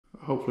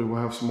hopefully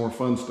we'll have some more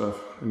fun stuff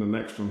in the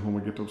next one when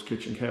we get those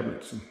kitchen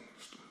cabinets and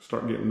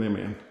start getting them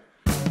in.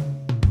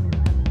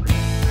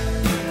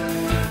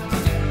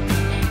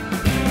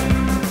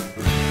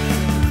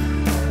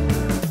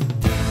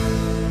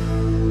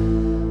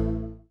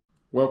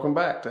 Welcome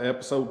back to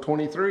episode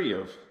 23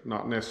 of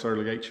Not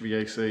Necessarily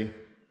HVAC.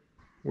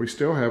 We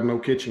still have no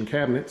kitchen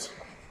cabinets.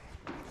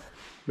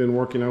 Been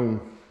working on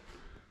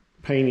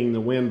painting the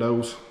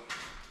windows,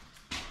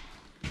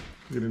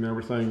 getting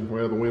everything,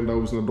 well, the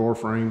windows and the door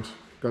frames.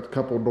 Got a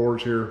couple of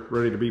doors here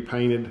ready to be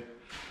painted.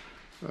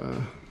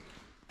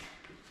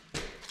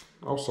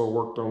 Also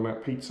worked on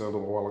that pizza a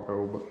little while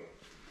ago, but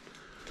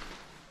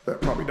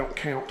that probably don't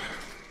count.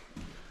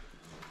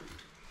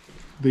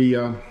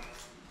 The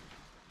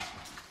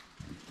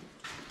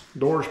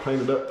doors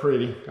painted up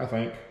pretty, I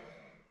think.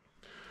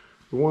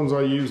 The ones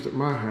I used at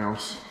my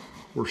house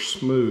were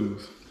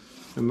smooth,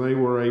 and they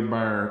were a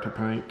bear to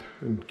paint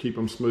and keep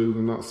them smooth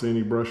and not see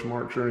any brush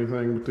marks or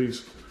anything. But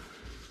these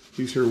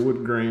here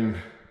wood grain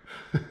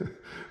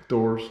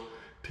doors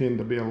tend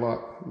to be a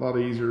lot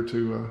easier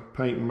to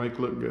paint and make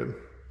look good.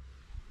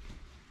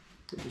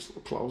 There's a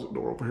little closet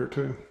door over here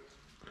too.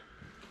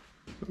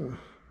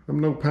 I'm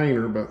no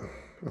painter, but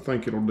I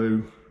think it'll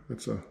do.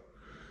 It's a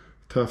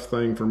tough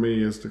thing for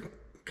me is to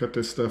cut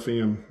this stuff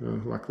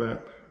in like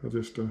that. I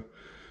just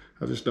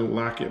don't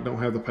like it,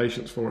 don't have the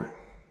patience for it.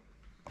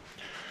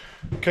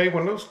 Okay,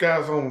 when those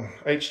guys on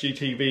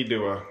HGTV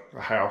do a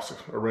house,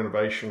 a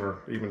renovation, or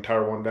even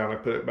tear one down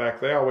and put it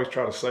back, they always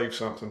try to save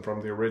something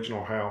from the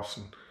original house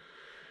and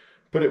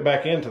put it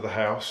back into the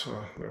house.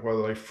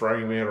 Whether they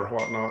frame it or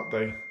whatnot,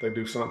 they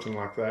do something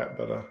like that.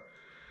 But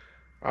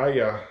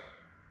I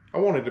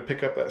wanted to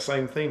pick up that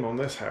same theme on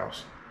this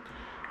house.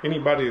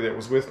 Anybody that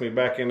was with me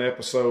back in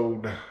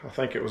episode, I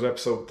think it was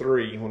episode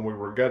 3, when we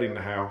were gutting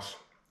the house,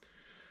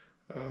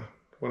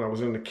 when I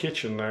was in the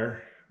kitchen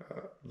there,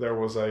 there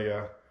was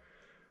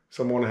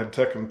someone had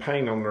taken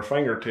paint on their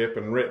fingertip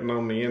and written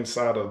on the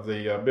inside of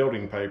the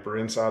building paper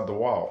inside the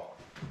wall.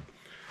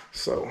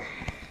 So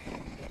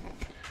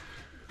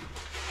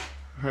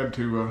I had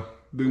to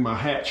do my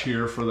hatch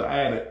here for the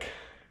attic,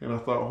 and I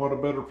thought, what a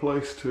better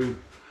place to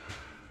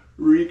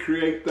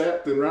recreate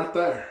that than right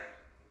there.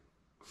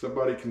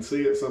 Somebody can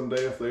see it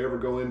someday if they ever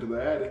go into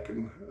the attic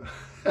and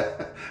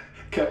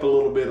kept a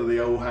little bit of the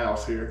old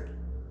house here.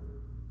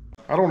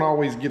 I don't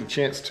always get a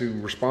chance to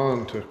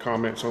respond to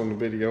comments on the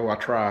video. I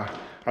try.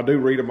 I do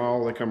read them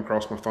all. They come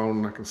across my phone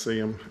and I can see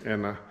them.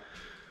 And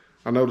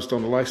I noticed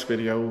on the last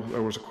video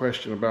there was a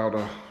question about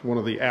one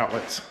of the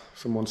outlets.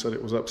 Someone said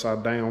it was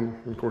upside down.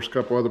 And of course, a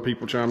couple other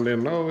people chimed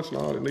in, no, it's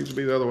not. It needs to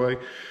be the other way.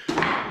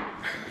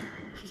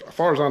 As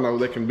far as I know,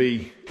 they can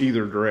be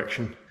either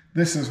direction.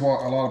 This is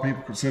what a lot of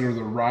people consider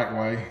the right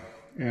way.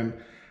 And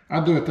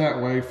I do it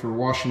that way for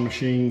washing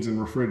machines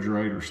and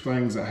refrigerators,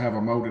 things that have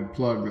a molded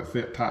plug that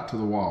fit tight to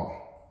the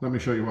wall. Let me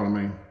show you what I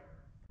mean.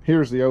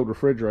 Here's the old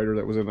refrigerator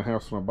that was in the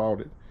house when I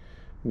bought it.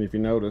 And if you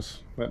notice,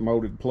 that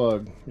molded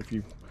plug, if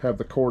you have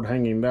the cord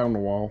hanging down the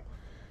wall,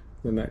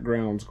 then that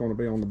ground's going to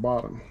be on the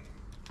bottom.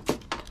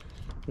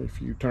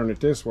 If you turn it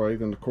this way,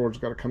 then the cord's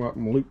got to come up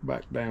and loop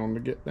back down to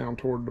get down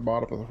toward the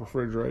bottom of the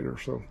refrigerator.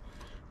 So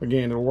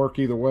again, it'll work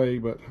either way,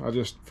 but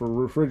for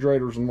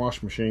refrigerators and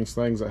washing machines,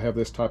 things that have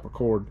this type of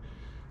cord,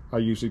 I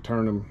usually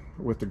turn them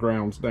with the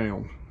grounds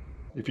down.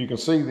 If you can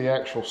see the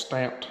actual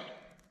stamped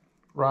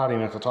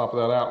writing at the top of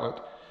that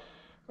outlet,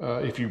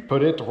 if you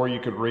put it to where you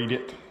could read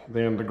it,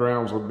 then the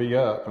grounds would be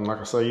up. And like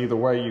I say, either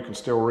way, you can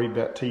still read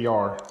that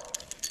TR.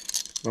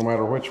 No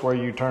matter which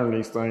way you turn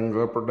these things,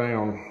 up or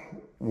down,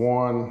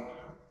 one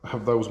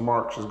of those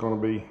marks is going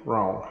to be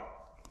wrong.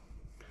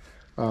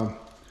 The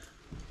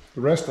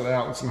rest of the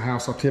outlets in the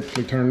house, I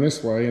typically turn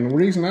this way. And the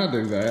reason I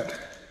do that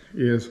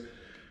is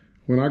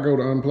when I go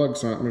to unplug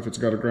something, if it's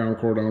got a ground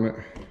cord on it,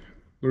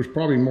 there's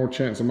probably more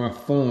chance of my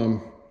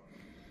thumb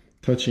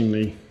touching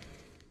the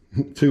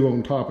two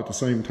on top at the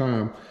same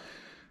time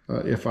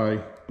if I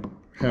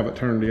have it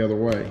turned the other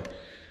way.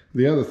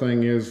 The other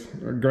thing is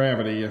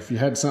gravity. If you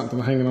had something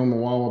hanging on the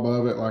wall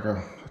above it, like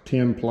a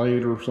tin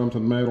plate or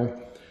something metal,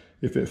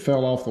 if it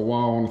fell off the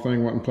wall and the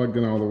thing wasn't plugged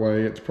in all the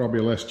way, it's probably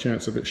a less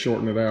chance of it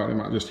shorting it out. It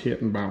might just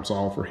hit and bounce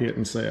off or hit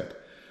and set.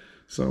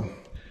 So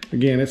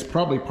again, it's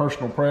probably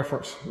personal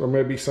preference. There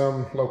may be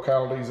some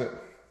localities that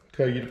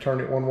tell you to turn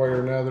it one way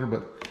or another,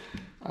 but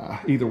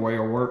either way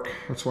will work.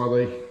 That's why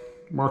they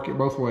mark it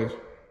both ways.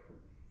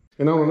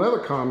 And on another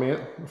comment,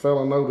 a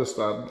fellow noticed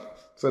I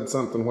said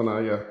something when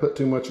I put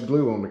too much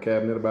glue on the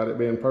cabinet about it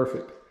being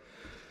perfect.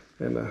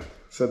 And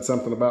said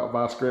something about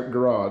vice grip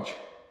garage.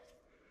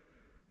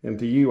 And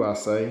to you I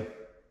say,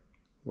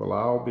 well,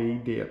 I'll be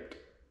dipped.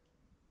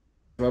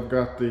 I've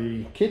got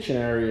the kitchen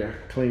area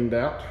cleaned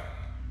out,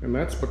 and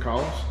that's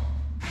because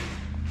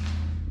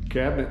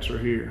cabinets are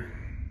here.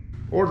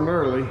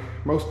 Ordinarily,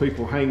 most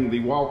people hang the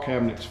wall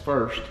cabinets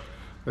first.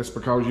 That's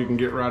because you can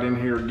get right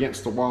in here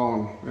against the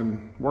wall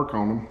and work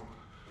on them.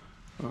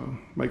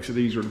 Makes it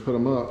easier to put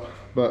them up.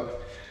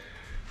 But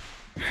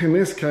in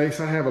this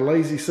case, I have a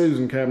Lazy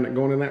Susan cabinet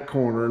going in that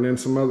corner, and then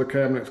some other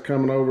cabinets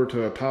coming over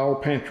to a tall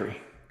pantry.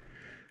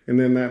 And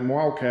then that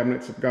wall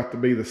cabinets have got to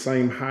be the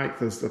same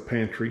height as the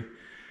pantry.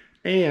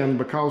 And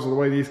because of the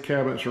way these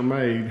cabinets are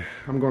made,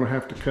 I'm going to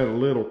have to cut a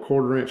little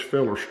 1/4 inch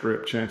filler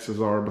strip,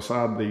 chances are,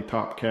 beside the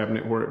top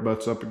cabinet where it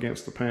butts up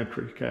against the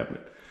pantry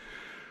cabinet.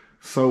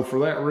 So for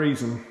that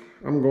reason,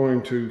 I'm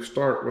going to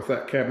start with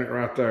that cabinet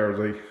right there,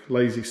 the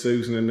Lazy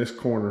Susan in this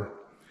corner,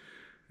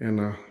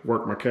 and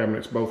work my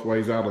cabinets both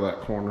ways out of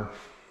that corner.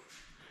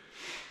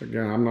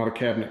 Again, I'm not a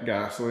cabinet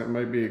guy, so it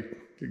may be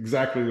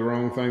exactly the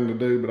wrong thing to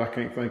do, but I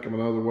can't think of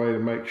another way to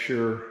make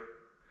sure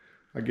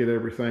I get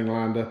everything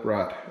lined up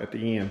right at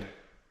the end.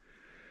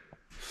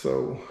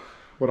 So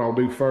what I'll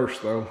do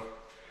first though,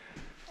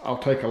 I'll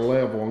take a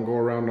level and go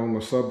around on the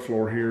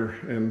subfloor here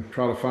and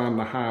try to find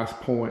the highest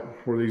point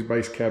where these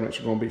base cabinets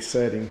are going to be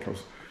setting,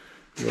 because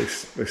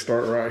they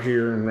start right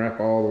here and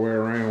wrap all the way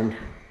around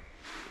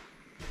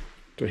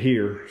to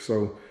here.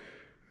 So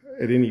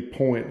at any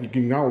point, you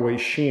can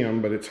always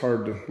shim, but it's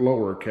hard to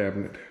lower a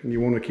cabinet. And you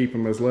want to keep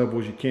them as level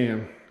as you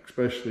can,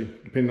 especially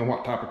depending on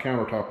what type of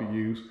countertop you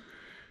use.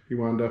 You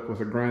wind up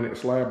with a granite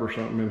slab or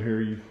something in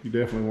here, you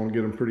definitely want to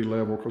get them pretty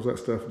level, because that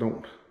stuff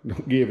don't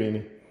give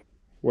any.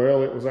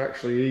 Well, it was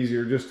actually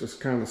easier just to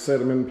kind of set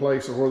them in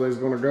place of where they was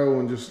going to go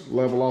and just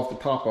level off the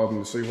top of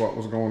them to see what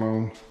was going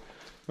on.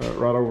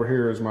 Right over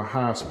here is my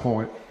highest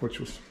point, which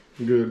was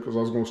good because I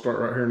was going to start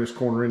right here in this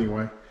corner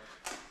anyway.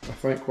 I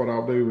think what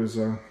I'll do is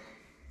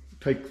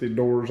take the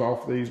doors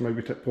off these,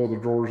 maybe pull the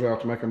drawers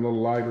out to make them a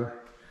little lighter,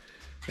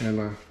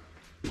 and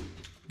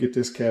get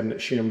this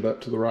cabinet shimmed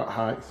up to the right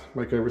height,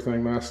 make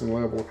everything nice and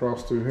level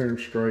across through here and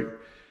straight,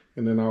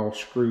 and then I'll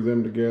screw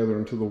them together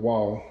into the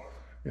wall,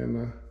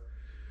 and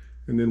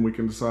then we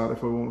can decide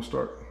if we want to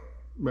start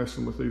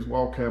messing with these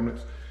wall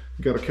cabinets.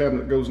 You got a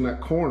cabinet that goes in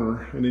that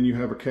corner, and then you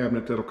have a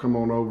cabinet that'll come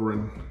on over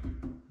and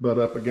butt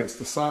up against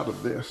the side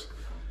of this.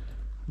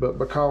 But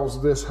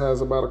because this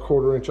has about a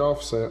 1/4 inch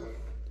offset,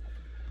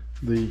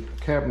 the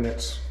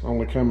cabinets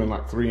only come in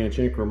like 3-inch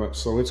increments,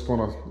 so it's going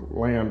to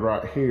land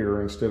right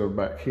here instead of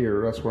back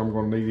here. That's where I'm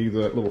going to need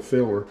either that little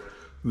filler.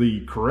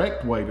 The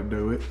correct way to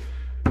do it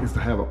is to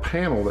have a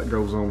panel that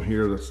goes on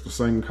here that's the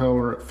same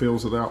color. It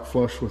fills it out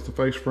flush with the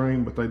face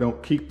frame, but they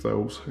don't keep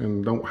those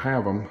and don't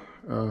have them.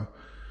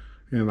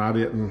 And I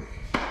didn't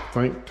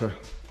think to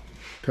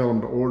tell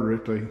them to order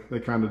it. They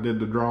kind of did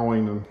the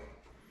drawing, and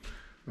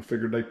I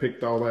figured they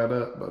picked all that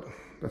up, but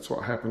that's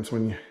what happens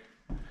when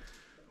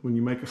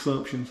you make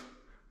assumptions.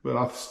 But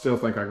I still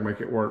think I can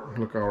make it work,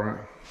 look all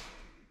right.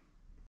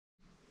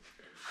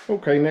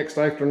 Okay, next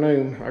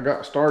afternoon I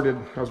got started.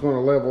 I was going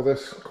to level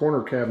this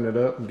corner cabinet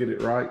up and get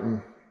it right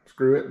and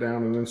screw it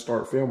down and then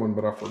start filming,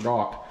 but I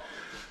forgot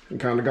and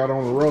kind of got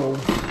on the roll.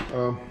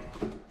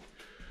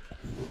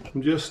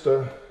 I'm just,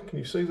 can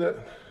you see that?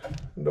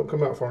 Don't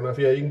come out far enough.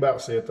 Yeah, you can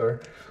about see it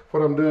there.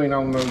 What I'm doing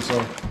on those,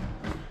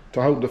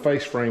 to hold the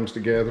face frames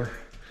together,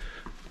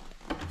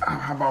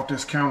 I bought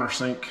this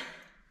countersink,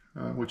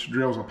 which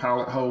drills a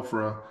pallet hole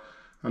for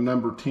a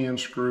number 10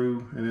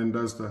 screw, and then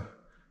does the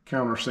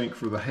countersink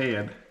for the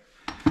head.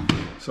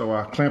 So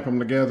I clamp them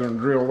together and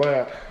drill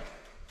that.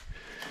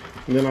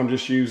 And then I'm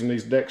just using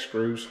these deck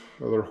screws.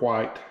 They're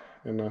white,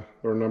 and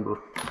they're number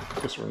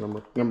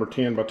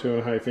 10 by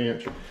 2.5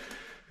 inch.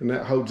 And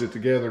that holds it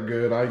together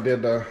good. I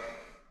did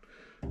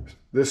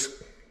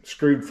this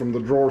screwed from the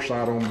drawer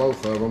side on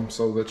both of them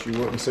so that you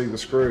wouldn't see the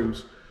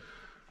screws.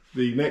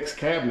 The next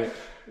cabinet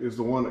is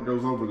the one that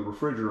goes over the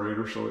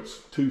refrigerator, so it's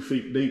 2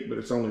 feet deep, but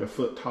it's only 1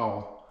 foot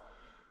tall.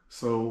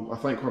 So I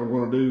think what I'm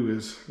going to do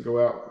is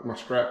go out my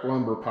scrap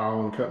lumber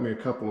pile and cut me a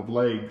couple of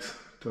legs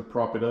to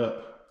prop it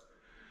up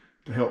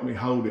to help me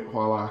hold it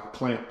while I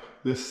clamp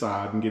this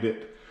side and get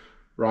it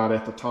right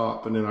at the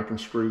top, and then I can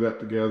screw that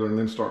together and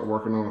then start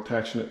working on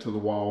attaching it to the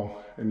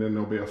wall, and then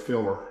there'll be a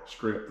filler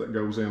strip that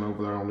goes in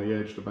over there on the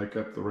edge to make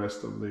up the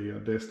rest of the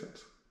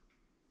distance.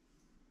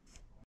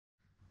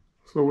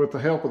 So with the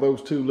help of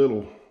those 2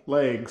 little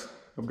legs,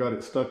 I've got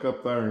it stuck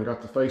up there and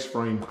got the face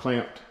frame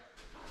clamped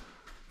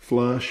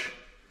flush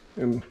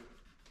and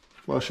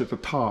flush at the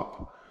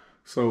top.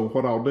 So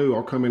what I'll do,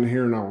 I'll come in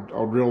here and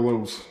I'll drill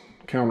those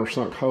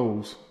countersunk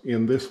holes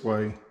in this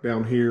way,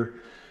 down here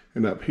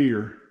and up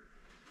here,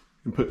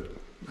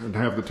 and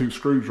have the 2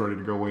 screws ready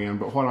to go in.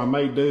 But what I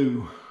may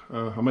do,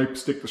 I may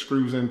stick the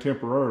screws in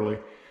temporarily,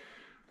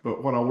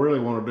 but what I really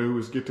want to do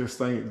is get this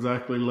thing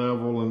exactly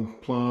level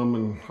and plumb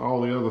and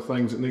all the other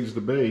things it needs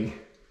to be.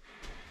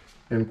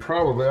 And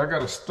probably I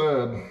got a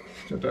stud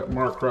at that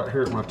mark right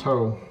here at my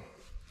toe.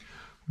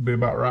 It'll be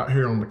about right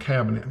here on the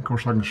cabinet. Of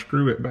course I can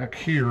screw it back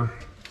here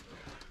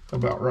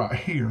about right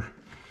here.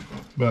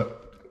 But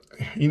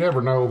you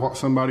never know what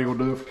somebody will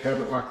do with a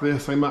cabinet like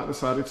this. They might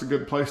decide it's a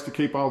good place to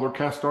keep all their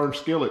cast iron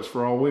skillets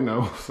for all we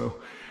know. So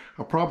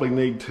I'll probably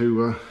need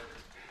to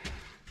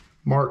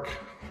mark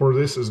where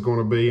this is going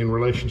to be in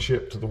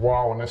relationship to the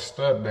wall and this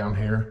stud down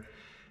here,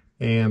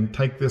 and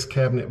take this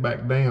cabinet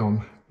back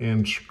down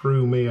and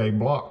screw me a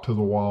block to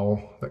the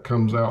wall that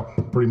comes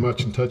out pretty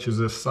much and touches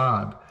this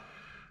side.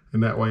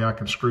 And that way I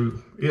can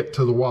screw it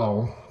to the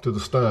wall, to the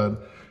stud,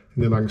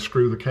 and then I can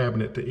screw the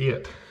cabinet to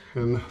it.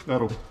 And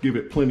that'll give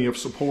it plenty of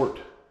support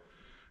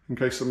in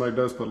case somebody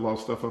does put a lot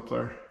of stuff up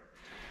there.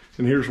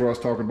 And here's what I was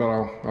talking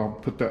about. I'll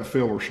put that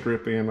filler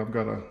strip in.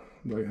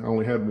 I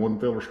only had one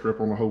filler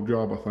strip on the whole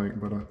job, I think,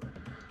 but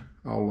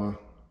I'll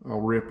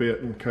rip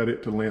it and cut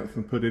it to length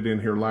and put it in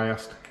here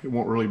last. It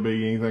won't really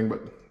be anything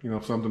but, you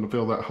know, something to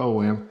fill that hole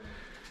in.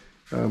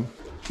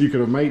 You could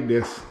have made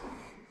this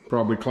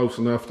probably close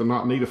enough to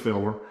not need a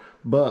filler,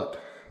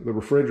 but the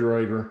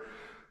refrigerator,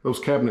 those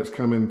cabinets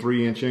come in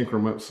 3-inch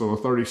increments, so a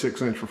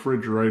 36-inch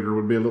refrigerator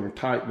would be a little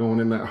tight going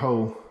in that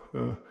hole.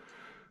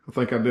 I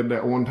think I did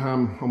that one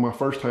time on my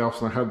first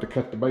house, and I had to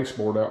cut the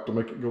baseboard out to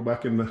make it go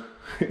back in the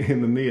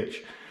in the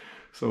niche.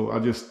 So I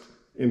just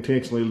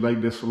intentionally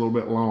laid this a little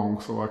bit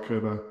long so I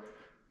could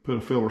put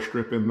a filler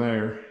strip in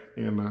there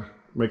and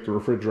make the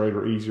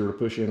refrigerator easier to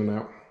push in and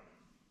out.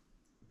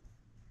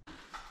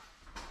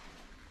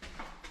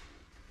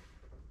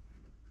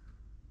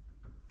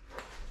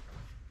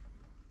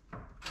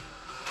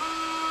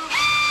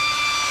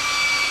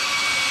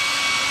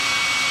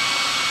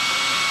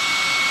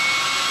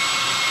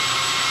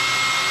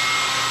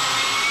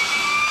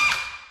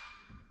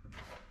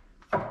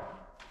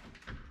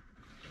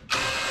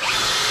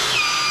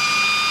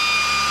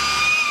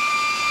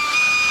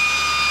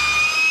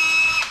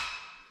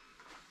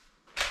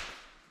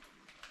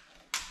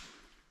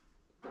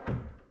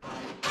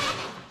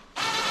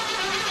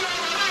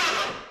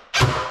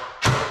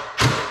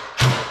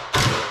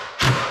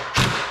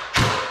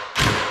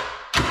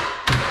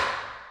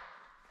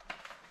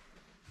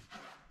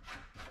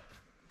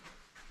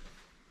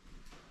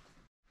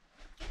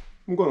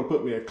 I'm going to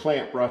put me a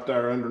clamp right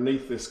there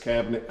underneath this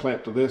cabinet,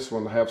 clamp to this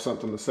one to have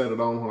something to set it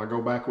on when I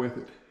go back with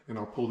it, and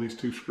I'll pull these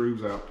 2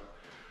 screws out.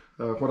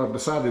 What I've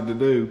decided to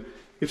do,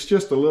 it's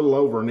just a little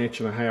over 1.5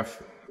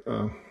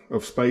 inches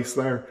of space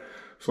there,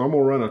 so I'm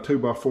going to run a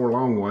 2x4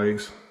 long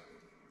ways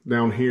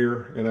down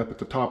here and up at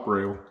the top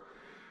rail,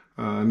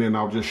 and then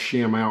I'll just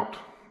shim out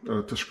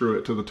to screw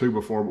it to the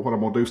 2x4. But what I'm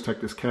going to do is take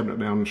this cabinet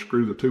down and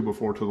screw the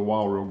 2x4 to the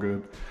wall real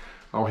good.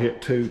 I'll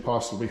hit 2,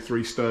 possibly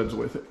 3 studs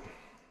with it.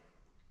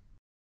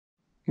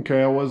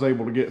 Okay, I was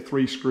able to get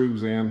 3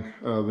 screws in.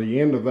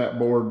 The end of that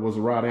board was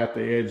right at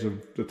the edge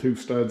of the 2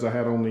 studs I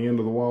had on the end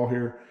of the wall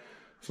here.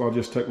 So I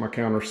just took my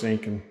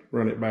countersink and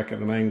run it back at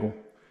an angle.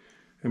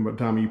 And by the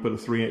time you put a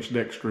 3-inch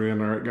deck screw in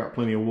there, it got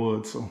plenty of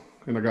wood.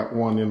 And I got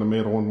one in the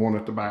middle and one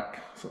at the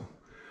back. So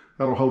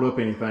that'll hold up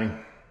anything.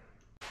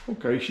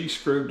 Okay, she's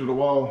screwed to the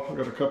wall. I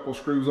got a couple of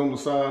screws on the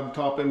side,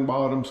 top and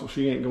bottom, so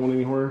she ain't going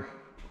anywhere.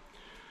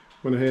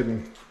 Went ahead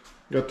and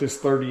got this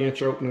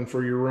 30-inch opening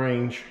for your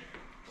range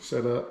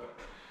set up.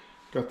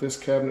 Got this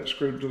cabinet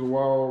screwed to the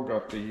wall,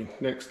 got the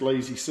next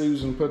Lazy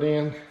Susan put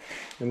in,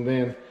 and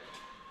then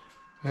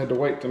I had to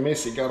wait till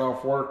Missy got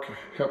off work,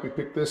 helped me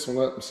pick this one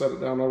up and set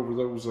it down over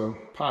those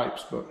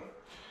pipes, but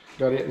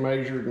got it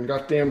measured and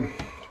got them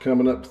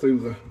coming up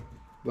through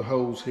the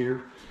holes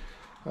here.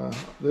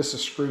 This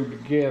is screwed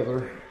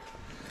together.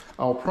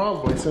 I'll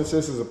probably, since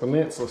this is a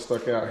peninsula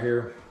stuck out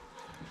here,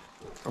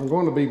 I'm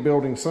going to be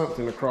building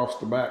something across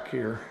the back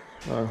here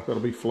that'll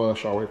be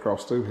flush all the way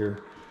across through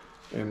here,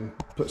 and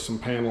put some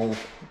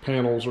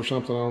panels or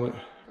something on it.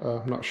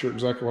 I'm not sure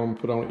exactly what I'm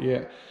gonna put on it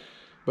yet,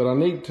 but I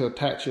need to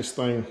attach this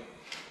thing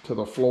to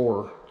the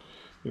floor,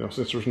 you know,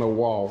 since there's no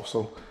wall.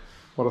 So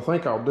what I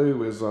think I'll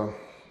do is I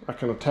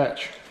can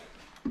attach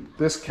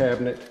this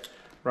cabinet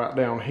right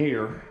down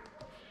here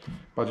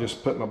by just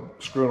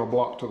screwing a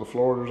block to the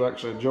floor. There's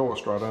actually a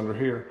joist right under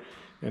here,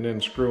 and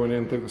then screwing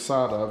in through the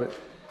side of it.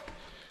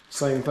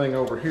 Same thing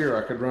over here.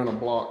 I could run a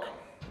block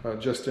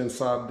just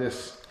inside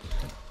this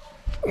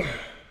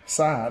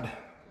side,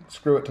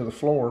 screw it to the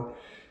floor,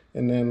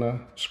 and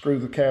then screw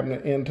the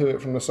cabinet into it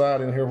from the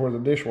side in here where the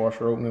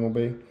dishwasher opening will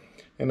be,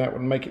 and that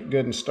would make it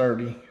good and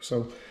sturdy.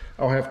 So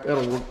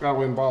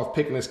that'll involve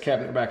picking this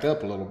cabinet back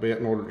up a little bit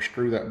in order to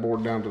screw that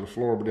board down to the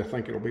floor, but I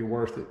think it'll be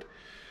worth it.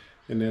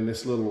 And then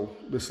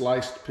this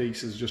laced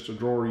piece is just a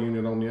drawer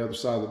unit on the other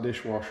side of the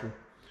dishwasher.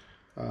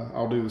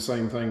 I'll do the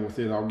same thing with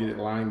it. I'll get it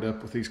lined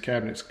up with these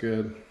cabinets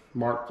good,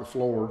 mark the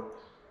floor,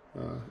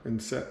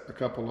 and set a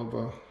couple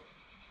of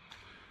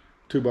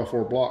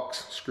 2x4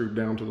 blocks screwed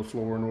down to the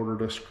floor in order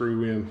to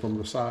screw in from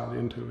the side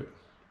into it.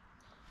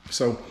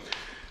 So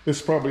this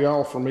is probably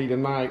all for me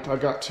tonight. I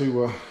got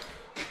the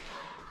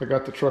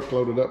truck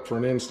loaded up for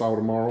an install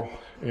tomorrow,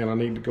 and I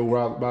need to go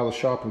out by the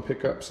shop and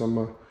pick up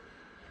some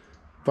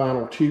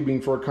vinyl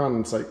tubing for a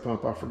condensate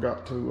pump. I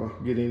forgot to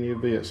get any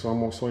of it, so I'm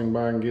gonna swing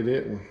by and get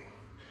it, and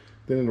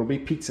then it'll be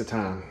pizza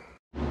time.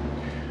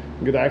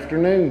 Good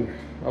afternoon.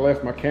 I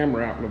left my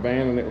camera out in the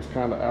van, and it was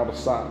kind of out of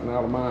sight and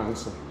out of mind,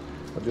 so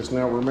I just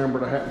now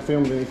remembered I hadn't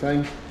filmed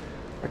anything.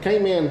 I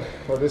came in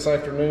this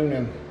afternoon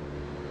and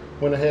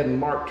went ahead and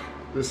marked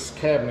this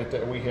cabinet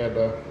that we had,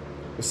 the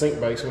sink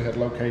base we had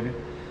located,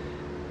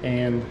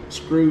 and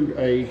screwed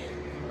a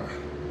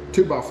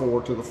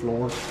 2x4 to the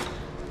floor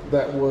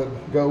that would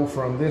go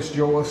from this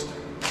joist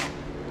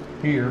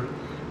here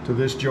to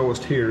this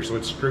joist here, so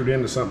it's screwed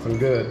into something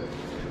good.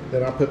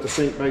 Then I put the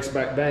sink base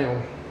back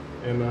down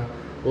and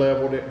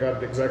leveled it,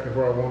 got it exactly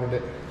where I wanted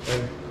it,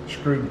 and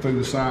screwed through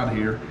the side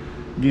here.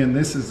 Again,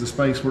 this is the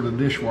space where the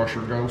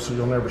dishwasher goes, so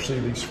you'll never see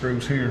these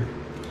screws here.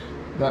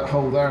 That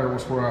hole there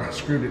was where I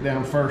screwed it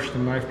down first,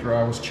 and after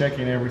I was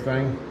checking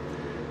everything,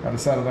 I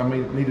decided I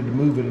needed to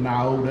move it in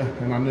iota,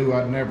 and I knew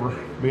I'd never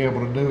be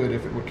able to do it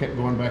if it would kept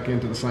going back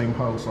into the same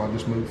hole, so I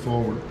just moved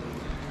forward.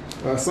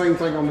 Same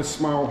thing on this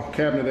small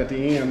cabinet at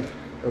the end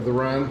of the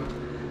run,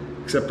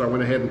 except I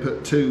went ahead and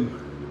put two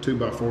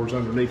 2x4s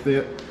underneath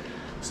it,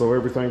 so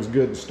everything's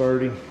good and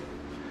sturdy.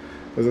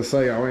 As I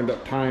say, I'll end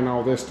up tying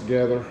all this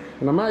together,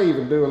 and I may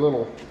even do a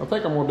little, I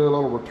think I'm going to do a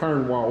little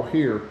return wall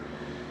here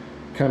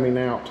coming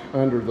out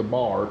under the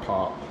bar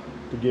top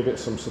to give it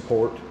some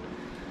support.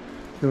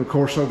 And of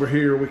course over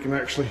here we can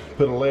actually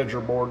put a ledger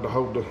board to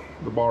hold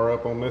the bar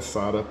up on this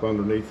side up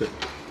underneath it.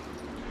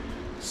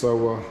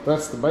 So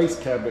that's the base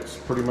cabinets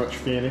pretty much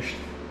finished.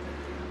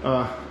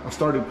 I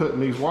started putting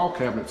these wall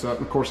cabinets up,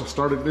 and of course I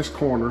started this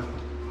corner.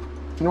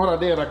 And what I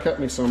did, I cut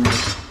me some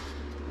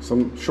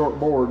short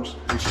boards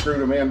and screwed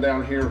them in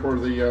down here where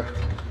the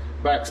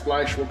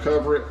backsplash will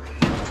cover it.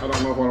 I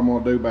don't know what I'm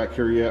going to do back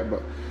here yet,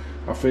 but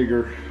I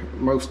figure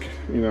most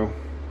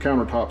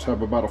countertops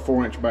have about a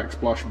 4-inch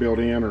backsplash built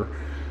in,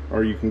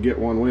 or you can get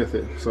one with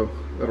it, so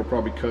that'll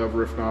probably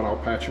cover. If not, I'll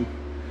patch them.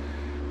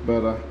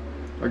 But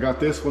I got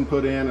this one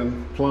put in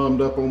and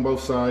plumbed up on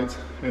both sides,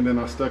 and then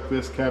I stuck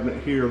this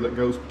cabinet here that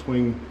goes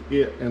between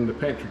it and the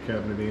pantry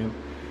cabinet in.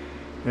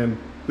 And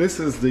this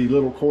is the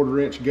little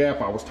 1/4-inch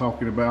gap I was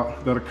talking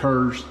about that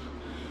occurs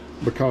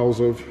because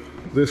of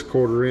this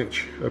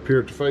 1/4-inch up here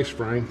at the face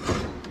frame.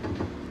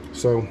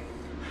 So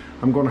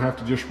I'm going to have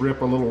to just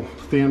rip a little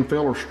thin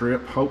filler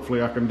strip.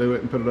 Hopefully I can do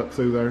it and put it up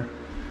through there.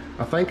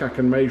 I think I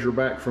can measure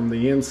back from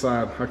the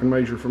inside. I can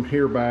measure from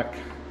here back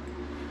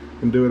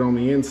and do it on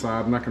the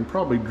inside, and I can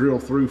probably drill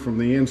through from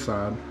the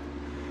inside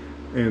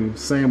and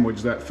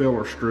sandwich that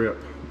filler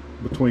strip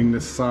between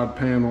this side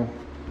panel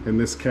and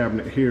this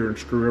cabinet here and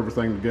screw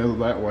everything together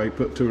that way,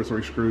 put 2 or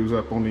 3 screws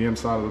up on the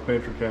inside of the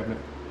pantry cabinet.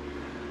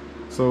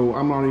 So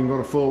I'm not even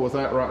going to fool with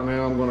that right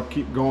now. I'm going to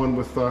keep going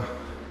with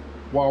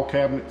wall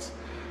cabinets.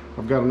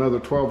 I've got another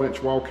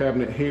 12-inch wall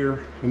cabinet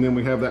here, and then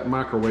we have that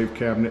microwave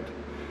cabinet.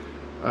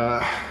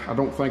 I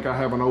don't think I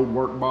have an old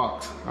work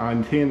box. I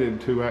intended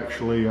to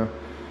actually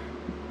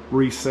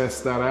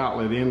recess that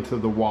outlet into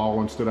the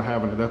wall instead of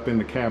having it up in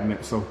the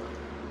cabinet, so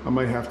I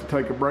may have to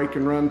take a break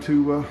and run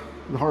to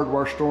the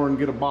hardware store and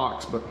get a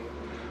box, but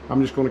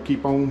I'm just going to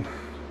keep on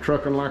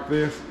trucking like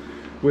this.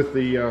 With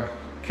the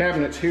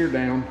cabinets here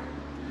down,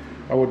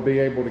 I would be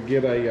able to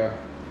get a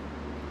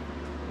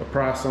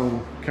price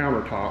on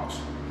countertops,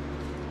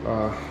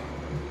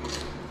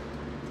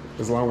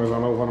 as long as I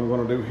know what I'm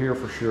going to do here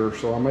for sure.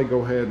 So I may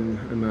go ahead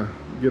and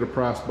get a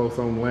price both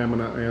on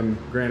laminate and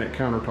granite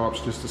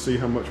countertops, just to see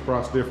how much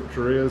price difference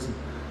there is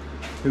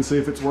and see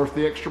if it's worth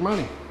the extra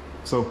money.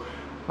 So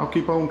I'll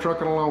keep on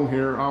trucking along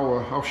here.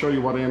 I'll show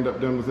you what I end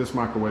up doing with this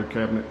microwave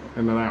cabinet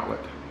and an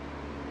outlet.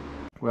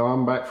 Well,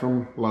 I'm back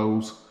from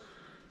Lowe's.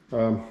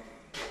 I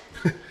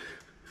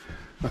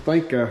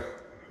think I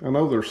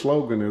know their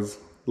slogan is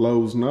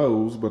Lowe's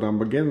knows, but I'm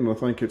beginning to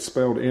think it's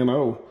spelled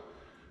N-O,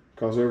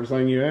 because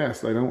everything you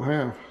ask they don't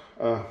have.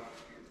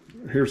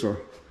 Here's a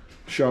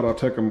shot I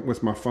took them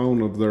with my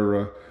phone of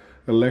their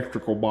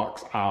electrical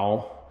box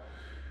aisle.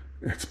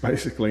 It's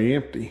basically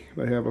empty.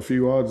 They have a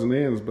few odds and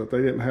ends, but they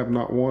didn't have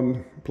not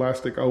one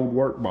plastic old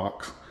work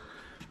box.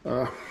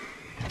 I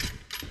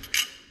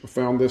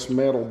found this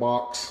metal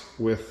box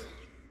with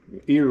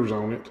ears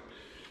on it,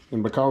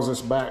 and because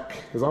this back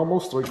is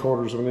almost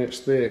 3/4 of an inch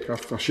thick,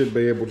 I should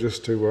be able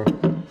just to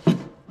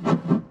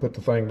put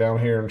the thing down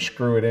here and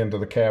screw it into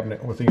the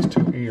cabinet with these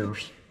 2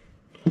 ears,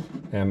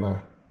 and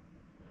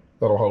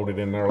that'll hold it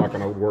in there like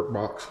an old work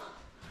box.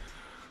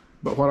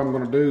 But what I'm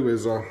going to do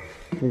is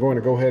I'm going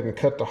to go ahead and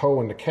cut the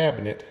hole in the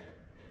cabinet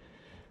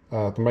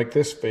to make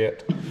this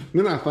fit. And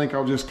then I think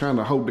I'll just kind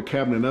of hold the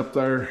cabinet up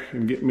there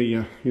and get me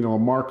a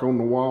mark on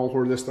the wall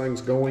where this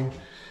thing's going,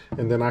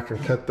 and then I can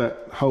cut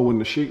that hole in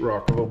the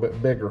sheetrock a little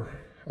bit bigger,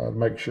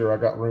 make sure I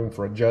got room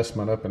for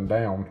adjustment up and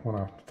down when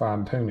I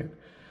fine tune it,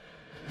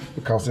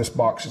 because this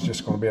box is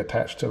just going to be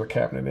attached to the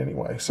cabinet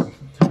anyway. So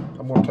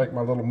I'm going to take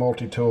my little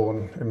multi-tool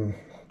and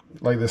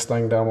lay this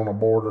thing down on a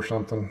board or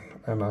something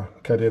and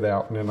cut it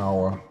out, and then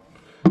I'll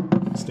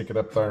stick it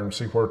up there and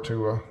see where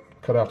to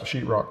cut out the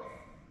sheetrock.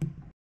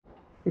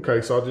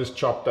 Okay, so I just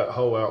chopped that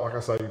hole out, like I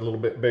say, a little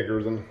bit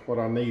bigger than what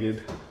I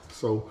needed.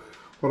 So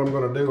what I'm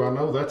going to do, I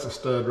know that's a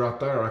stud right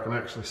there. I can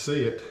actually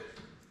see it.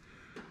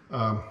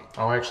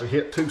 I'll actually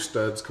hit 2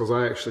 studs because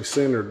I actually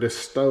centered this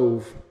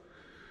stove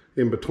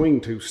in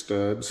between 2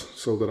 studs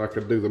so that I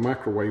could do the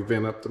microwave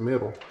vent up the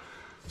middle.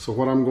 So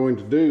what I'm going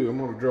to do, I'm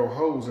going to drill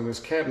holes in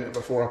this cabinet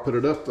before I put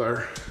it up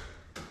there.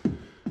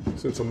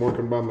 Since I'm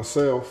working by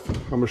myself,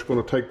 I'm just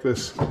going to take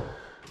this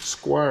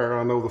square.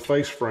 I know the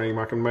face frame,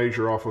 I can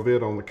measure off of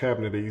it on the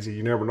cabinet easy.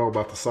 You never know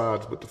about the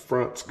sides, but the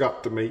front's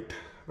got to meet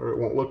or it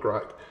won't look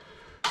right.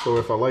 So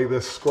if I lay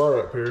this square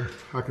up here,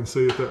 I can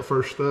see that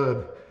first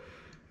stud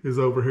is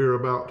over here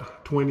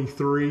about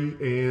 23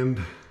 and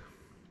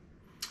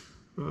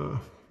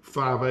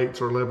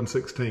 5/8 or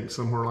 11/16,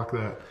 somewhere like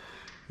that.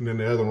 and then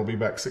the other one will be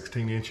back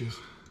 16 inches.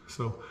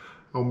 So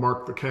I'll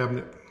mark the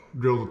cabinet,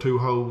 drill the 2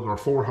 holes or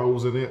 4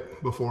 holes in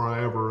it before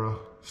I ever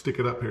stick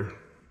it up here.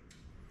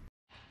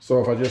 So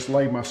if I just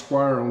lay my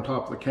square on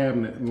top of the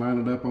cabinet and line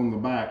it up on the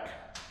back,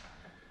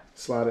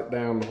 slide it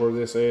down to where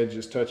this edge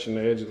is touching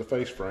the edge of the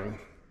face frame,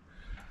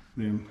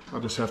 then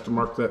I'll just have to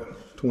mark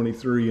that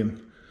 23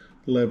 and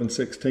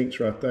 11/16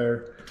 right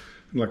there.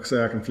 And like I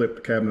say, I can flip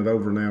the cabinet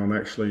over now and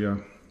actually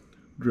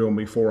drill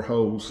me 4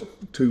 holes,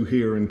 2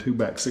 here and 2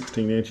 back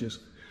 16 inches.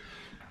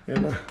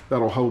 And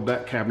that'll hold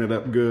that cabinet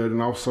up good,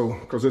 and also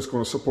because it's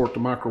going to support the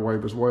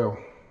microwave as well.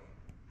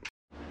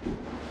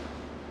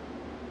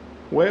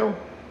 Well,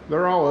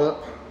 they're all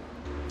up.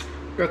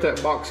 Got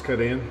that box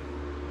cut in.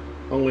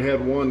 Only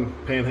had 1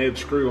 panhead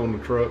screw on the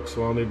truck,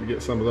 so I'll need to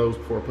get some of those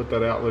before I put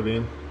that outlet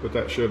in, but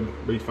that should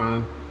be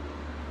fine.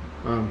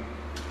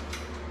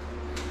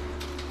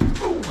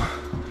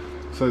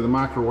 So the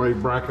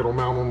microwave bracket will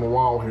mount on the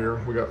wall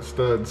here. We got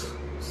studs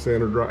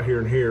centered right here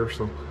and here,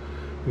 so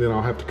then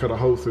I'll have to cut a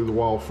hole through the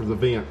wall for the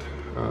vent,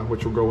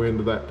 which will go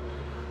into that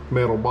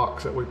metal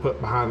box that we put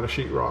behind the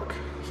sheetrock.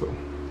 So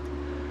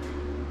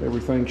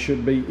everything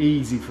should be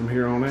easy from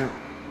here on out.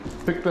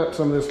 Picked up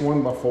some of this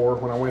 1x4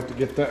 when I went to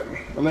get that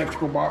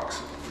electrical box.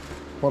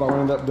 What I'll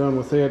end up doing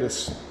with it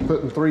is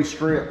putting 3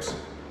 strips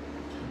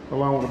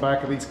along the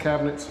back of these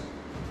cabinets.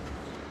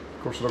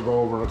 Of course, it'll go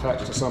over and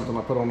attach to something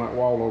I put on that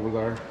wall over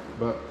there,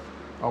 but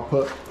I'll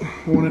put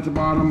 1 at the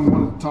bottom,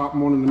 1 at the top,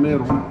 and 1 in the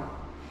middle.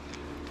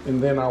 And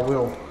then I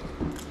will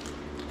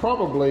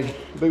probably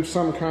do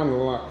some kind of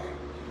like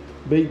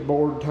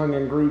beadboard, tongue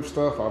and groove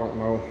stuff. I don't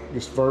know,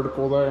 just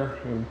vertical there,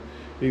 and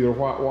either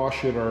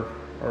whitewash it or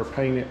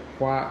paint it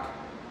white.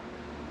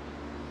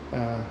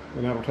 And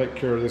that'll take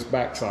care of this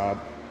backside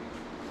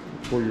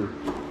where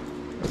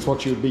that's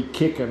what you would be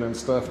kicking and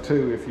stuff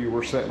too if you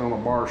were sitting on a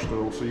bar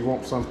stool. So you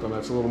want something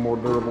that's a little more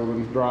durable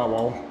than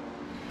drywall.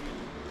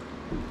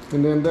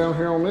 And then down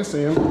here on this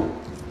end,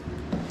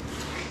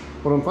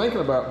 what I'm thinking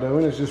about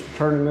doing is just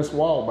turning this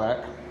wall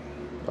back,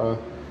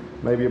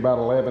 maybe about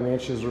 11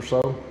 inches or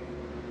so,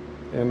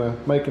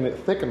 and making it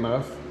thick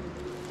enough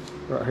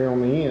right here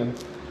on the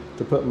end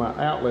to put my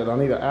outlet. I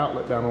need an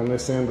outlet down on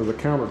this end of the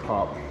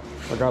countertop.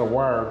 I got a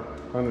wire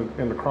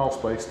in the crawl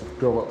space to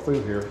go up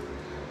through here,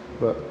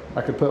 but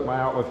I could put my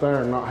outlet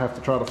there and not have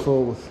to try to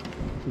fool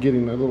with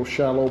getting a little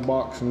shallow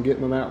box and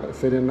getting an outlet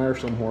fit in there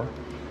somewhere.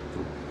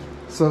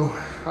 So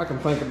I can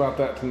think about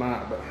that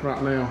tonight, but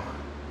right now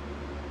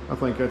I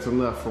think that's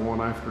enough for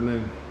one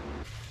afternoon.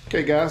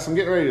 Okay guys, I'm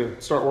getting ready to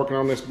start working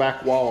on this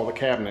back wall of the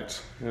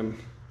cabinets, and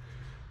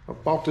I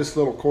bought this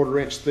little 1/4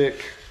 inch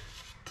thick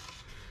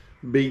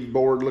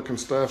beadboard looking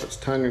stuff. It's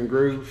tongue and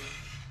groove.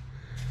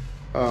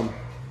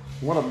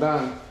 What I've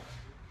done,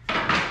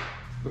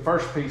 the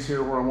first piece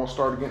here where I'm going to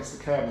start against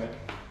the cabinet,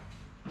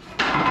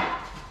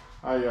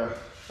 I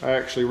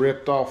actually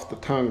ripped off the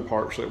tongue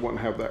part so it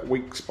wouldn't have that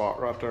weak spot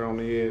right there on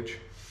the edge,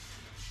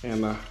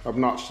 and I've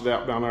notched it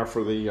out down there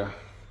for the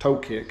toe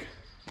kick.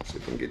 See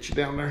if I can get you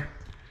down there.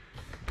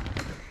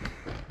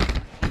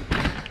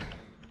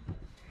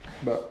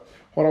 But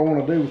what I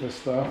want to do with this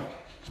stuff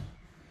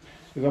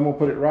is I'm going to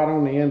put it right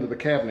on the end of the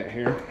cabinet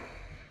here,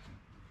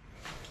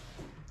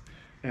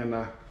 and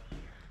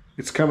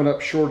it's coming up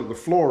short of the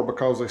floor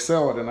because they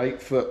sell it in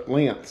 8-foot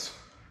lengths,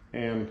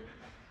 and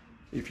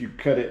if you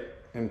cut it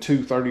in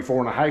 2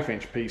 34.5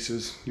 inch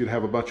pieces, you'd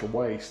have a bunch of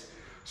waste.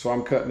 So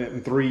I'm cutting it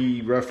in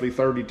 3 roughly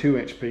 32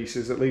 inch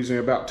pieces. It leaves me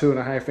about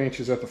 2.5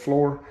 inches at the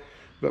floor,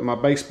 but my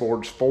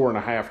baseboard's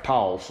 4.5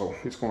 tall, so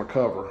it's going to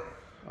cover.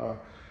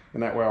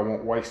 And that way I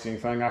won't waste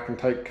anything. I can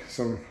take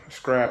some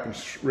scrap and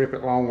rip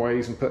it long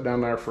ways and put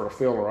down there for a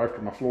filler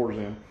after my floor's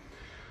in.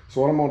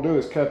 So what I'm going to do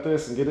is cut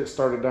this and get it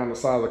started down the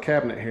side of the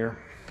cabinet here.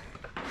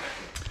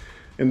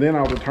 And then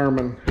I'll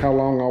determine how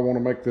long I want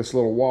to make this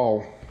little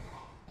wall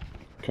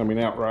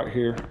coming out right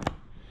here,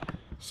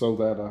 so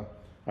that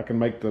I can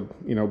make the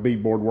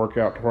beadboard work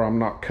out to where I'm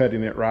not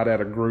cutting it right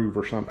at a groove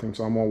or something.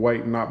 So I'm going to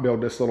wait and not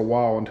build this little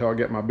wall until I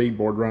get my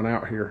beadboard run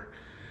out here.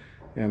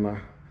 And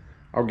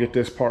I'll get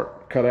this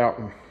part cut out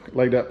and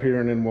laid up here,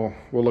 and then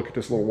we'll look at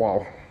this little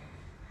wall.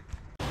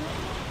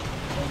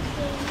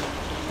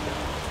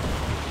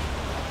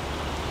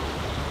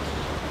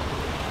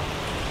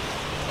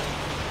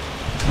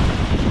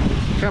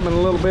 Coming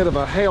a little bit of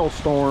a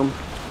hailstorm.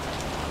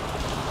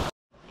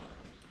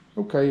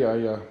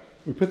 Okay,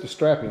 we put the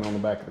strapping on the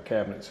back of the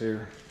cabinets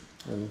here,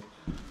 and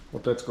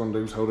what that's going to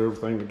do is hold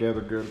everything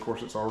together good. Of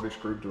course, it's already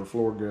screwed to the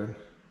floor good,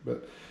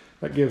 but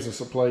that gives us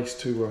a place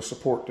to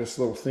support this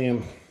little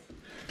thin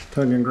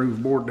tongue and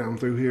groove board down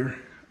through here.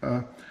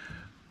 I'm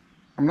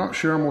not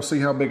sure. I'm gonna see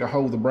how big a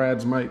hole the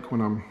brads make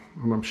when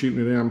I'm shooting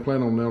it in. I'm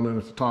planning on nailing it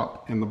at the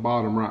top and the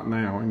bottom right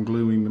now and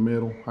gluing the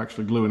middle.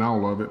 Actually gluing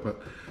all of it,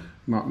 but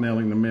not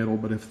nailing the middle.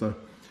 But if the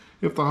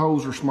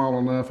holes are small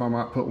enough, I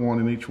might put one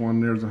in each one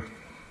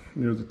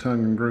near the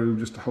tongue and groove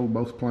just to hold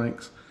both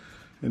planks,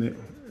 and it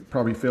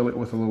probably fill it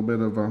with a little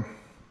bit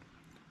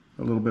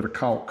of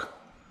caulk,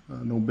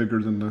 no bigger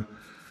than the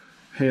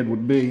head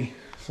would be.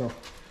 So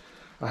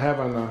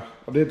I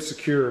did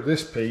secure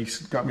this piece.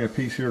 Got me a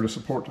piece here to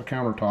support the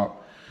countertop,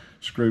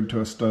 screwed to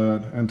a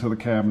stud and to the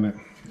cabinet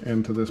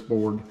and to this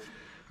board.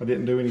 I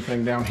didn't do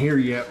anything down here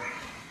yet,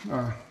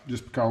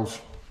 just because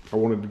I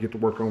wanted to get to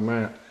work on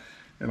that,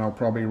 and I'll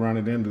probably run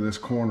it into this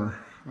corner.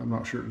 I'm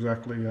not sure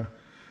exactly.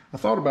 I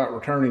thought about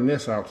returning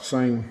this out the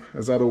same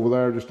as that over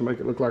there, just to make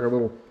it look like a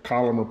little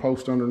column or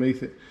post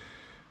underneath it,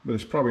 but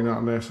it's probably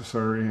not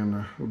necessary,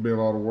 and would be a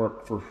lot of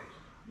work for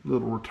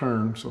little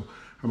return. So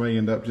I may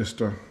end up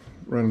just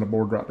running the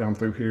board right down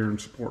through here and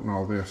supporting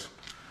all this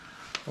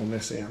on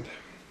this end.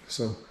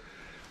 So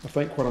I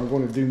think what I'm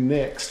going to do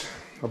next,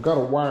 I've got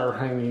a wire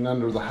hanging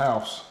under the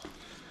house.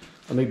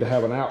 I need to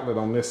have an outlet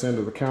on this end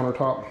of the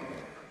countertop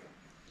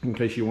in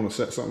case you want to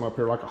set something up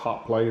here like a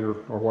hot plate or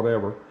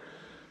whatever.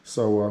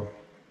 So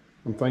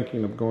I'm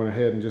thinking of going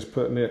ahead and just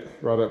putting it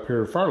right up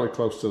here fairly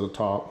close to the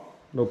top.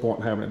 No point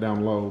in having it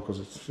down low because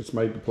it's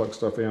made to plug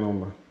stuff in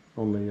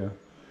on the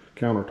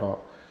countertop.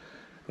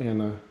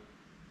 And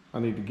I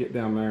need to get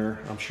down there.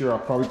 I'm sure I'll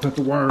probably put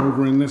the wire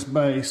over in this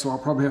bay, so I'll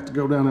probably have to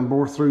go down and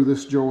bore through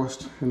this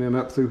joist and then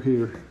up through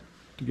here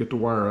to get the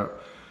wire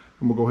up.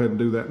 And we'll go ahead and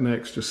do that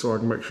next, just so I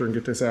can make sure and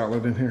get this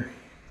outlet in here.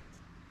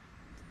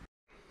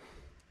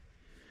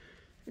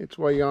 It's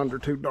way yonder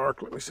too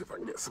dark. Let me see if I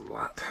can get some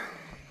light.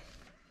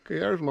 Okay,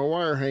 there's my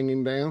wire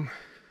hanging down.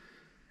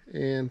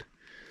 And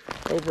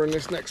over in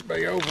this next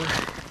bay over, you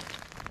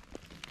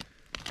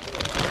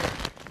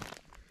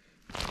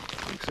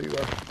can see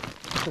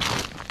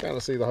kind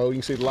of see the hole. You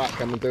can see the light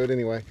coming through it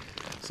anyway.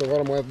 So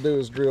what I'm going to have to do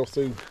is drill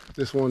through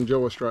this one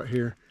joist right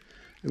here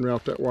and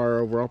route that wire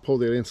over. I'll pull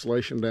the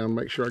insulation down,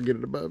 make sure I get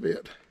it above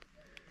it,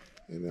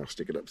 and I'll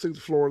stick it up through the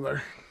floor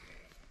there.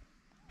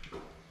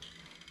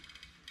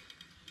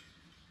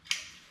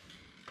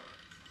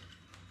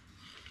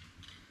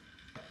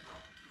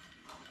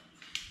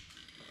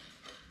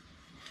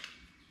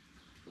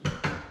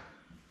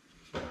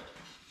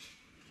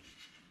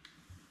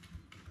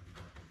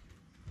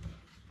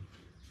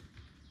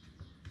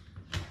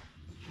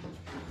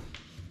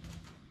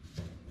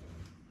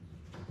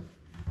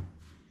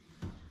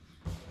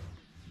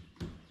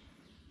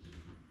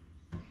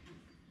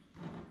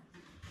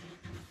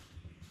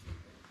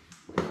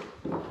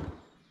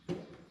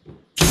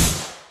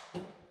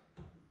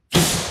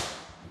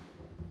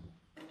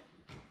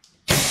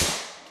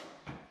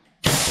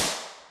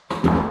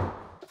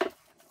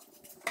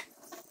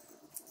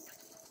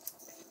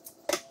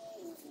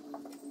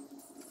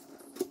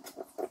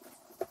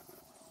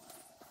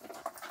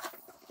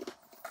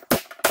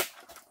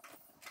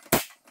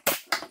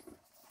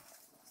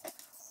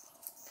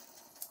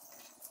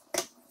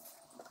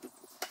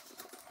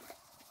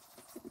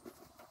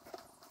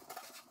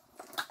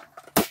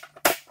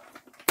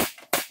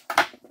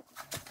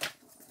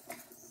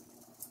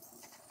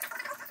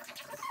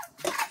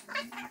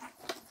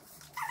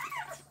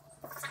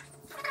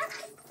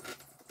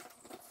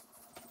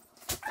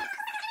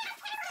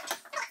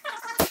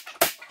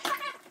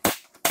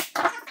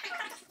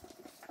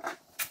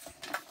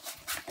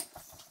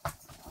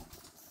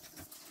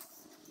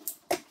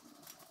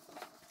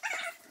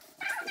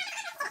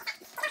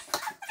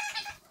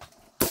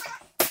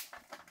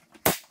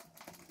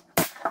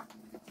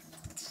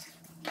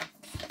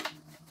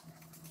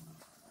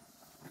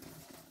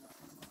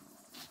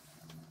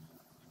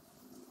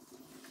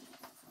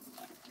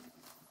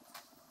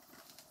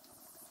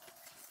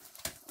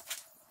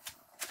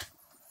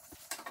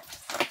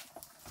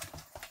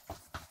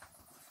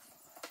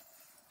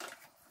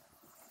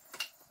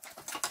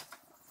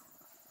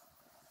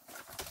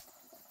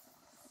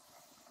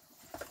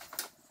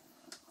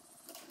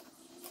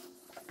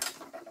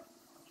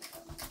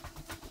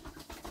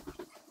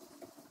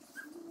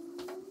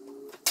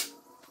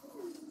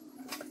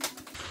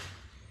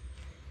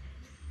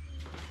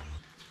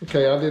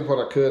 Okay, I did what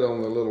I could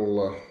on the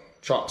little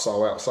chop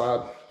saw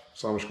outside,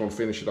 so I'm just going to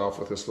finish it off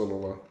with this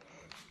little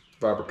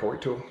vibratory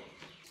tool.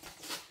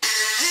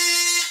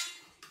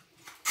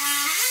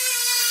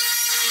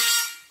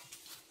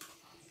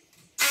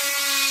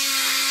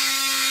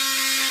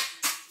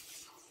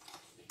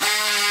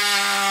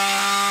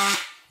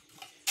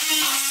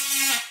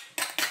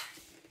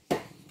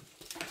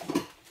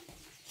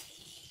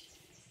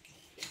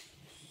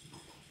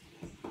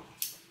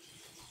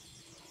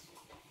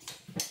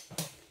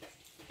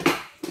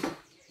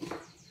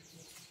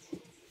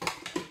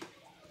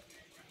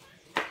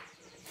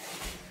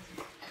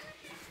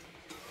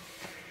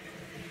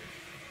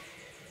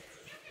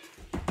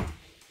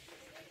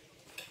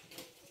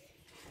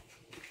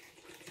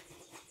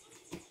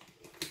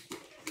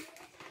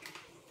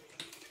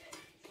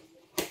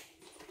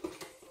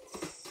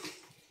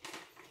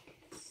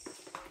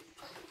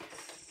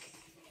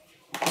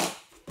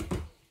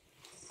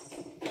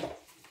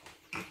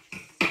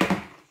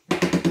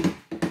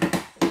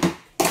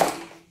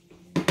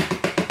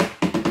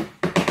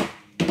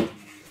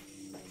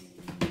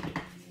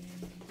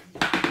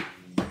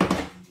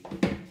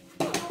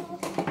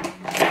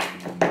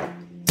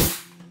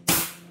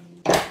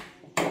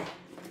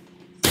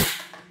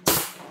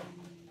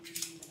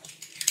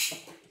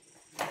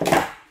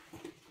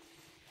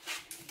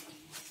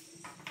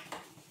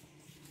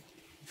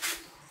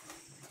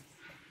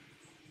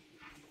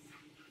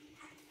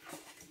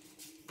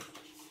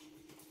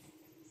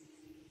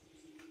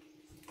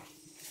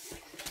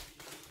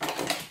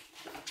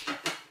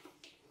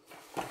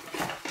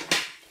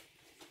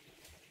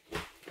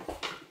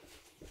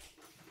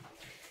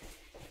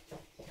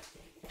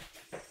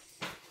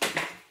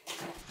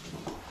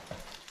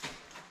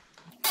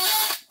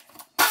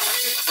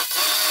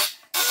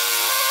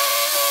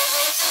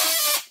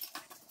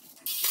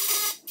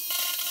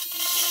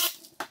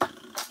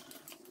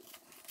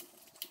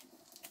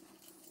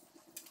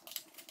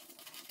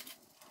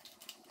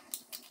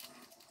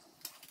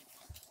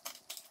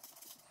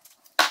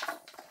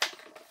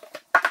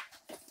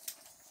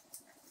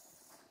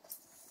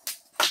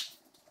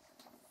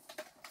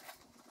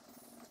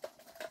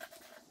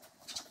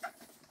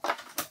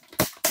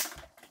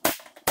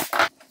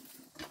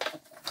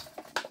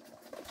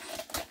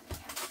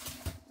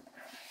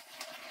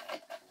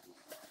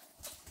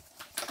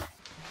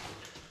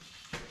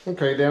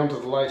 Okay, down to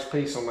the last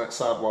piece on that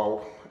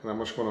sidewall, and I'm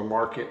just going to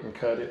mark it and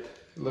cut it.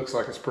 It looks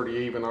like it's pretty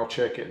even. I'll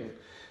check it, and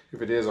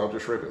if it is, I'll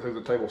just rip it through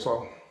the table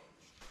saw.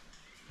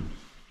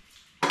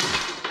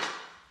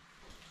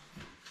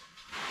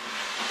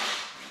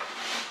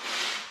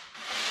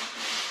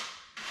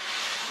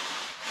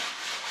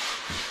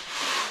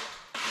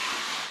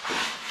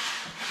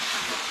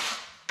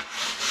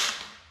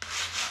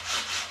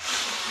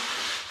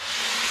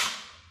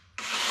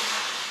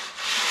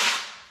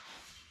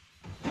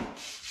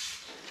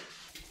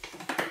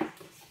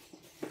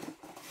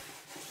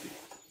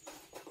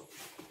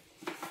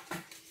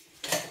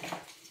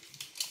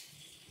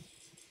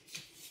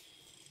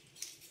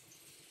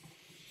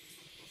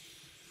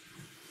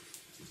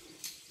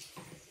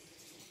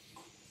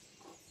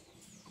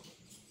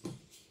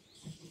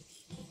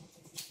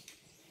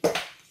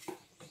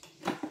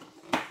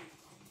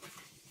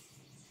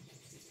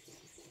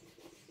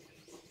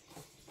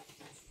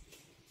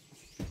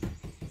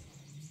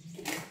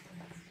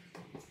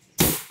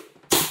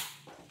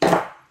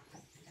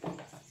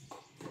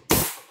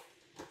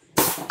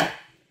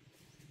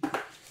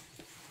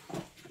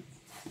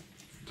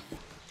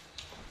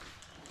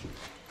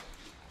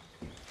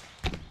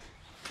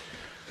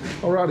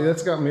 Alrighty,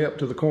 that's got me up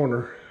to the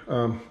corner.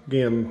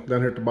 Again,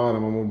 down here at the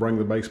bottom, I'm going to bring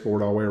the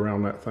baseboard all the way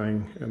around that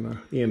thing and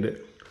end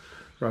it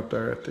right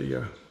there at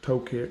the toe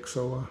kick.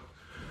 So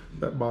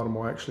that bottom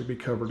will actually be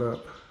covered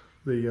up.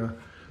 The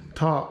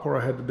top, where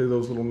I had to do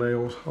those little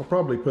nails, I'll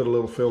probably put a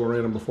little filler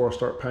in them before I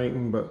start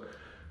painting, but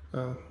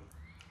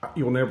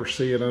you'll never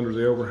see it under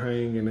the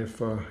overhang. And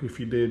if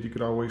you did, you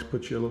could always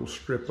put you a little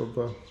strip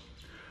of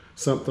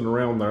something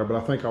around there. But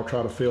I think I'll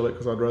try to fill it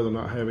because I'd rather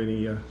not have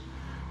any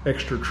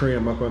extra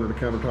trim up under the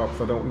countertop if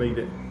I don't need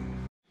it.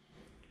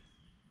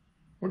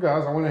 Well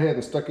guys, I went ahead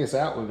and stuck this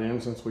outlet in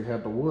since we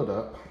had the wood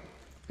up,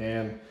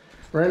 and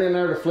ran in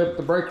there to flip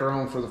the breaker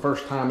on for the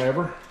first time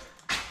ever,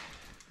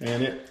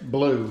 and it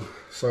blew.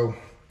 So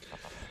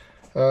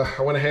I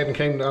went ahead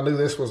and I knew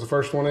this was the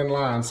first one in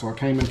line, so I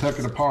came and took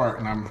it apart,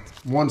 and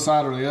one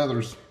side or the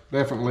other's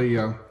definitely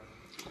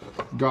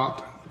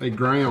got a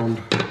ground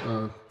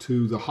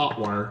to the hot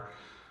wire.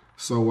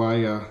 So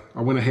I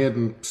went ahead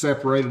and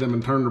separated them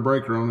and turned the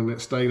breaker on, and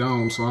it stayed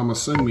on. So I'm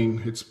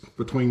assuming it's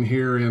between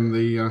here and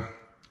the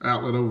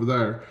outlet over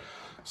there.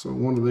 So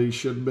one of these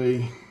should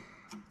be,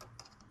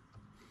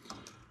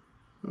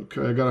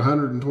 okay, I got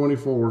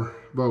 124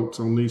 volts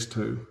on these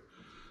two.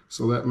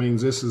 So that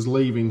means this is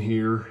leaving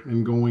here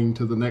and going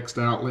to the next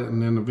outlet,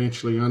 and then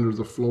eventually under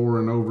the floor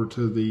and over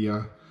to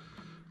the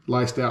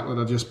last outlet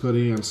I just put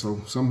in. So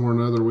somewhere or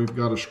another we've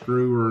got a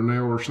screw or a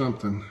nail or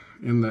something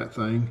in that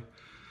thing.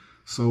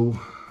 So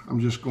I'm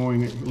just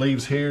going, it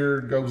leaves here,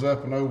 goes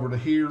up and over to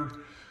here.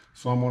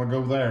 So I'm going to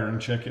go there and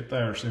check it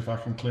there, see if I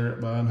can clear it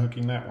by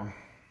unhooking that one.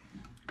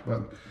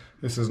 But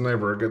this is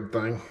never a good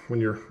thing when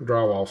your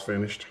drywall's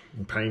finished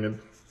and painted.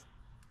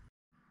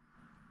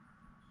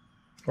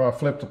 Well, I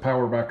flipped the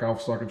power back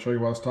off so I can show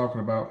you what I was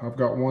talking about. I've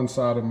got one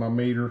side of my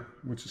meter,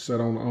 which is set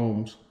on the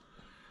ohms,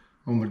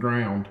 on the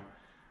ground.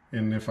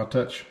 And if I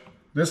touch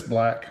this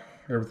black,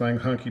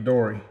 everything's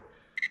hunky-dory.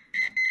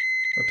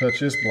 If I touch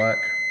this black,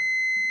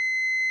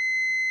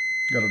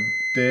 got a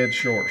dead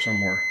short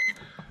somewhere.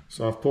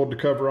 So I've pulled the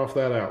cover off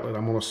that outlet.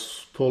 I'm going to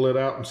pull it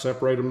out and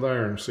separate them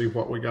there and see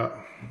what we got.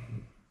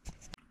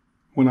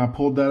 When I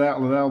pulled that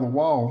outlet out of the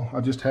wall,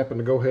 I just happened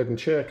to go ahead and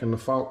check, and the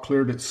fault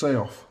cleared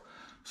itself.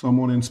 So I'm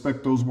going to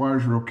inspect those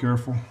wires real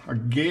careful. I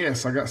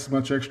guess I got so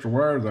much extra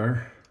wire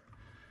there.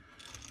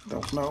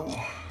 Don't know.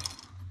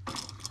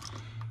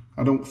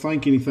 I don't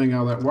think anything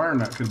out of that wire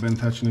nut could have been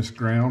touching this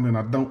ground, and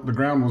the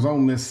ground was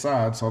on this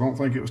side, so I don't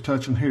think it was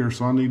touching here.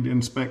 So I need to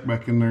inspect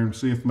back in there and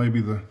see if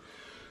maybe the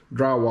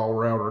drywall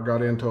router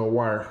got into a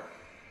wire.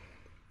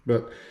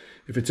 But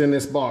if it's in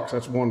this box,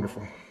 that's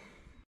wonderful.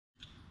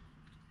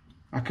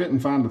 I couldn't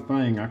find a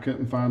thing. I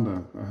couldn't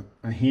find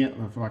a hint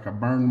of like a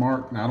burn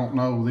mark. Now, I don't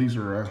know, these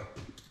are a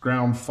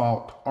ground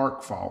fault,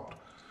 arc fault,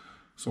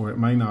 so it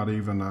may not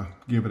even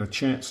give it a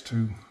chance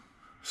to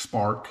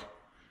spark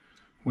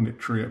when it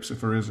trips,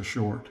 if there is a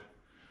short.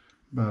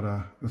 But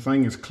the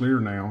thing is clear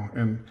now,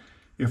 and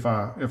if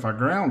I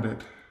ground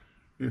it,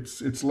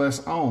 it's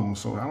less ohms.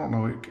 So I don't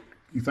know,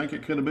 you think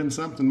it could have been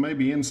something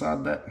maybe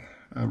inside that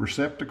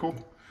receptacle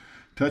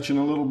touching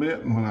a little bit,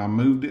 and when I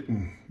moved it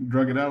and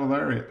drug it out of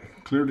there, it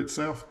cleared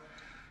itself.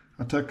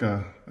 I took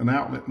an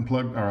outlet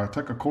and I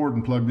took a cord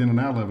and plugged in and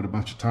out of it a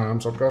bunch of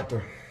times. I've got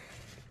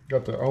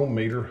the ohm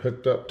meter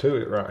hooked up to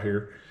it right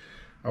here.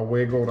 I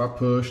wiggled, I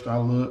pushed, I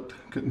looked,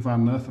 couldn't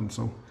find nothing.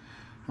 So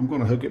I'm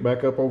going to hook it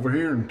back up over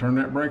here and turn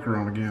that breaker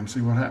on again,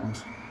 see what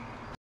happens.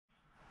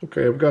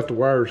 Okay, I've got the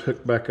wires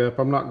hooked back up.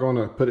 I'm not going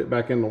to put it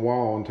back in the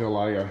wall until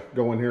I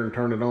go in here and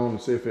turn it on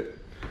and see if it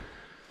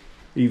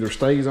either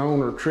stays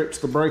on or trips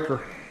the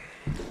breaker.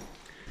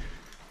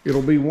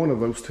 It'll be one of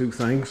those two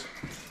things.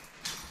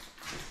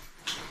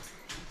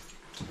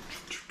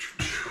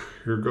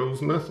 Here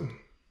goes nothing.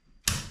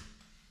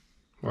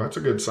 Well, that's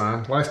a good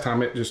sign. Last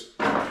time it just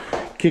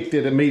kicked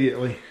it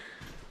immediately.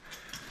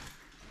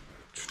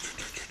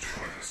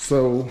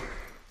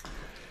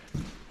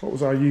 what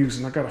was I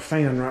using? I got a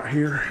fan right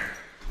here.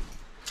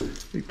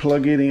 We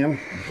plug it in.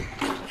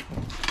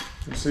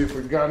 Let's see if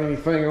we've got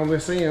anything on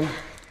this end.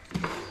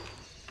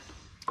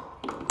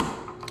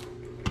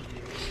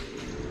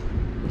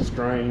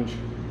 Strange.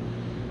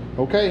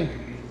 Okay,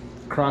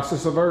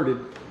 crisis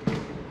averted.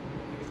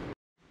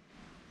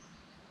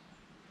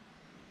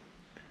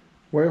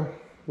 Well,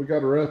 we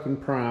got her up and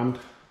primed.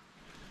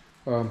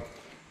 That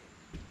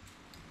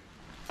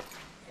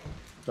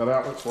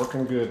outlet's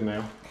working good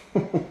now.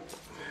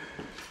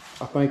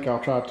 I think I'll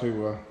try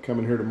to come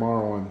in here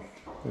tomorrow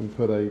and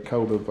put a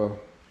coat of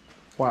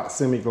white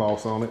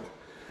semi-gloss on it.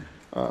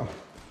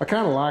 I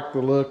kind of like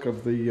the look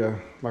of the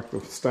like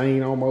the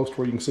stain almost,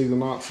 where you can see the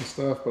knots and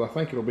stuff, but I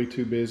think it'll be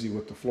too busy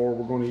with the floor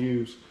we're going to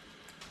use.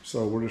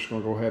 So we're just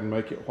going to go ahead and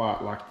make it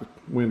white like the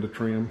window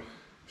trim.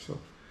 So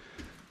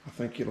I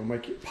think it'll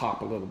make it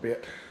pop a little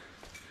bit.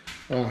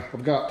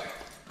 I've got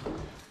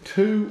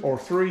 2 or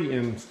 3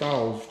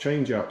 installs,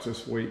 change-outs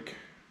this week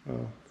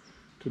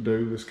to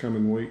do this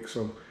coming week.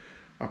 So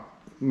I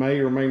may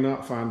or may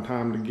not find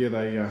time to get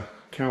a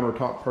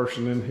countertop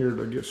person in here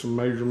to get some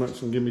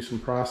measurements and give me some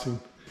pricing,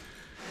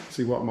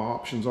 see what my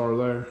options are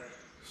there.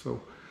 So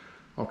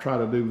I'll try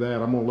to do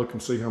that. I'm gonna look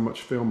and see how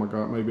much film I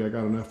got. Maybe I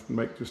got enough to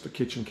make just a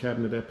kitchen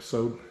cabinet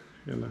episode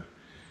and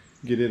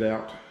get it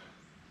out.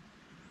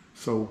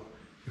 So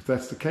if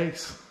that's the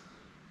case,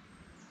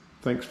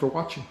 thanks for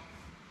watching.